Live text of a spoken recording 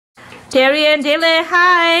Darian, Dylan,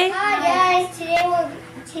 hi. Hi guys.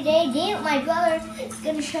 Today Dave, my brother, is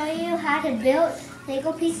gonna show you how to build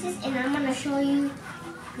Lego pieces, and I'm gonna show you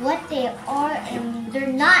what they are. And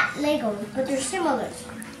they're not Legos, but they're similar.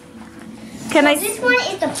 This one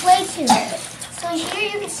is the play toon. So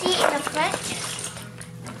here you can see in the front.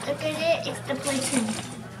 Look at it. It's the play toon.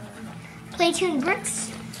 Play toon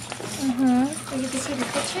bricks. As you can see the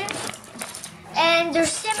picture. And they're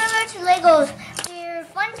similar to Legos. They're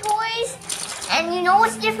fun toys. And you know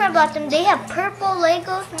what's different about them? They have purple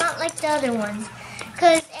Legos, not like the other ones.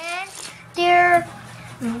 And they're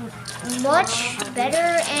much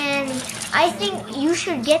better. And I think you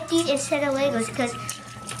should get these instead of Legos.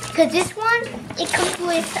 Because this one, it comes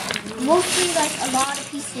with mostly like a lot of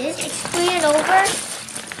pieces. It's free and over.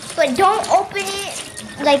 But don't open it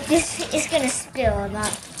like this is going to spill a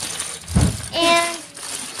lot. And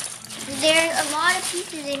there's a lot of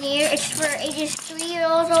pieces in here. It's for ages 3 years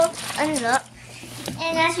old and up.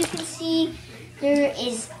 And as you can see, there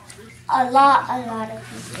is a lot of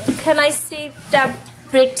pieces. Can I see the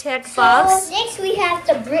bricteck box? So next we have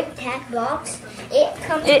the bricteck box. It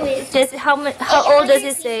comes with how old does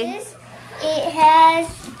it say? It has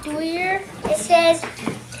it says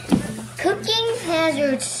cooking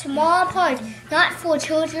hazard small parts, not for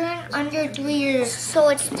children under 3 years. So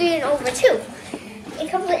it's 3 and over too. It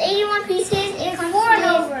comes with 81 pieces. It comes 4 and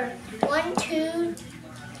over. 1, 2,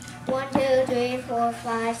 3, 4,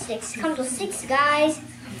 5, 6. It comes with 6 guys.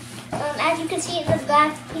 As you can see in the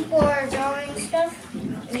back, people are drawing stuff.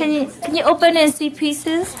 Can you open and see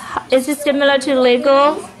pieces? Is it similar to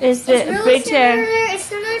Lego? Is it bricteck? It's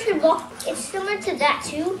similar to that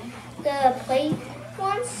too, the play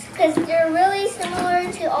ones, because they're really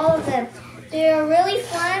similar to all of them. They're really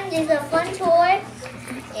fun. It's a fun toy.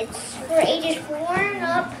 It's for ages 4 and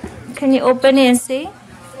up. Can you open it and see?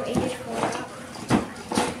 For ages 4 and up.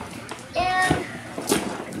 And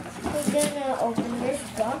we're gonna open this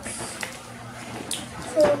box.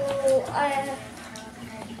 So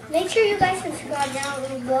make sure you guys subscribe down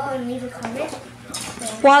below and leave a comment.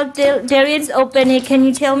 While Darian's opening, can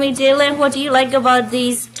you tell me, Dylan, what do you like about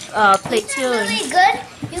these play toons? They're really good.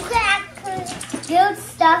 You can actually build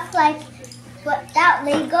stuff like without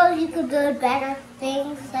Legos. You could build better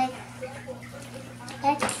things like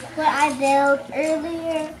what I built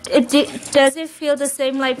earlier. Does it feel the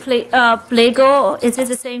same like Lego? Is it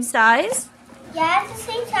the same size? Yeah, it's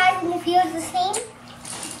the same size and it feels the same.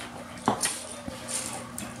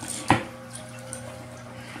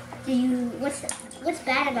 What's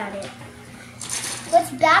bad about it?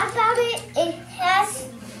 What's bad about it? It has,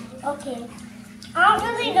 okay, I don't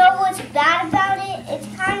really know what's bad about it. It's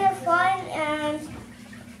kind of fun and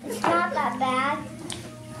it's not that bad.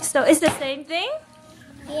 So it's the same thing?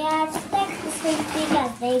 Yeah, it's like the same thing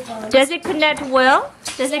as Lego. Does it connect well?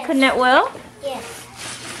 Does it connect well? Yes.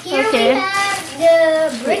 Here we have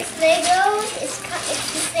the bricks Legos. It's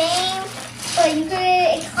the same, but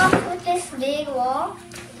it comes with this big wall.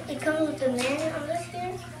 It comes with the man on this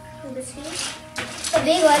here. You can see the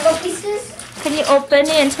big Lego pieces. Can you open it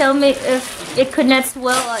and tell me if it connects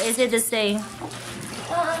well or is it the same?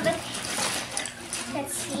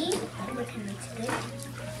 Let's see if it connects good.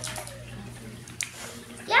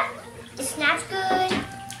 Yeah, it snaps good.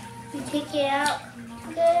 You take it out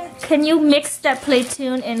good. Can you mix that play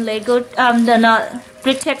toon and Lego, the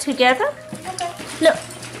bricteck together? Okay. Look,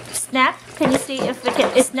 snap. Can you see if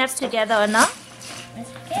it snaps together or not?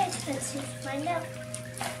 Okay, let's find out.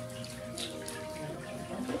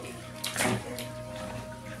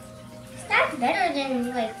 That's better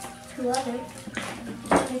than like 2 others.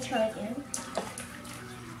 Let me try again.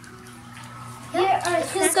 Here are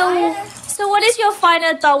 2 So what is your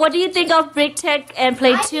final thought? What do you think of bricteck and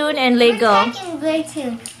play toon and Lego? Bricteck and play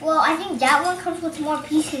toon. Well, I think that one comes with more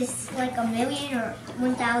pieces, like 1,000,000 or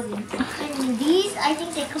 1,000. And these, I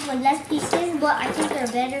think they come with less pieces, but I think they're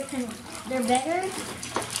better. They're better,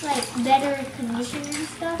 like better condition and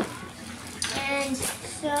stuff. And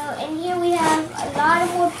so, in here we have a lot of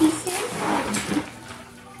more pieces.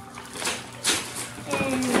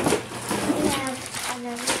 And we have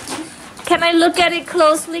another piece. Can I look at it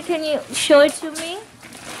closely? Can you show it to me?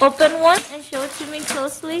 Open one and show it to me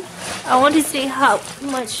closely. I want to see how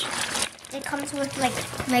much. It comes with like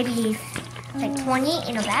maybe like 20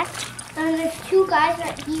 in a bag. And there's 2 guys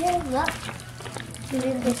right here. Look.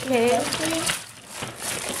 Okay.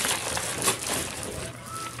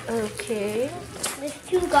 Okay. There's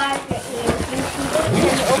 2 guys right here. Can you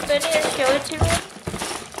open it and show it to me?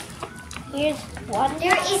 Here's one.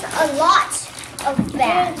 There is a lot of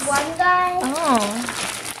bags. Here's one guy. Oh.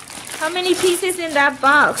 How many pieces in that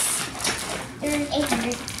box? There's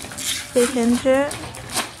 800. 800.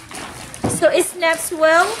 So it snaps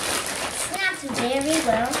well? Snaps very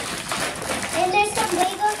well. And there's some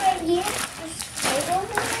Legos right here. There's Legos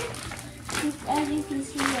in here. As you can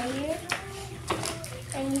see right here.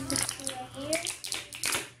 And you can see right here.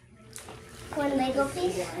 One Lego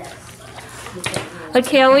piece.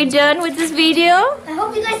 Okay, are we done with this video? I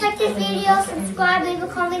hope you guys like this video. Subscribe, leave a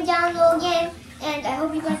comment down below again. And I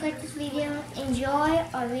hope you guys like this video. Enjoy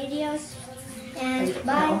our videos. And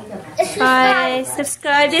bye. Bye.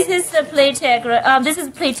 Subscribe. This is the playtech. This is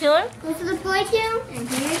Playtoon. This is the Playtoon. And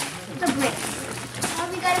here's the bricks. I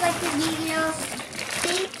hope you guys like this video.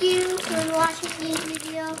 Thank you for watching this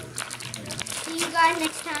video. See you guys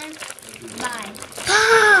next time. Bye.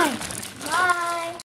 Bye. Bye.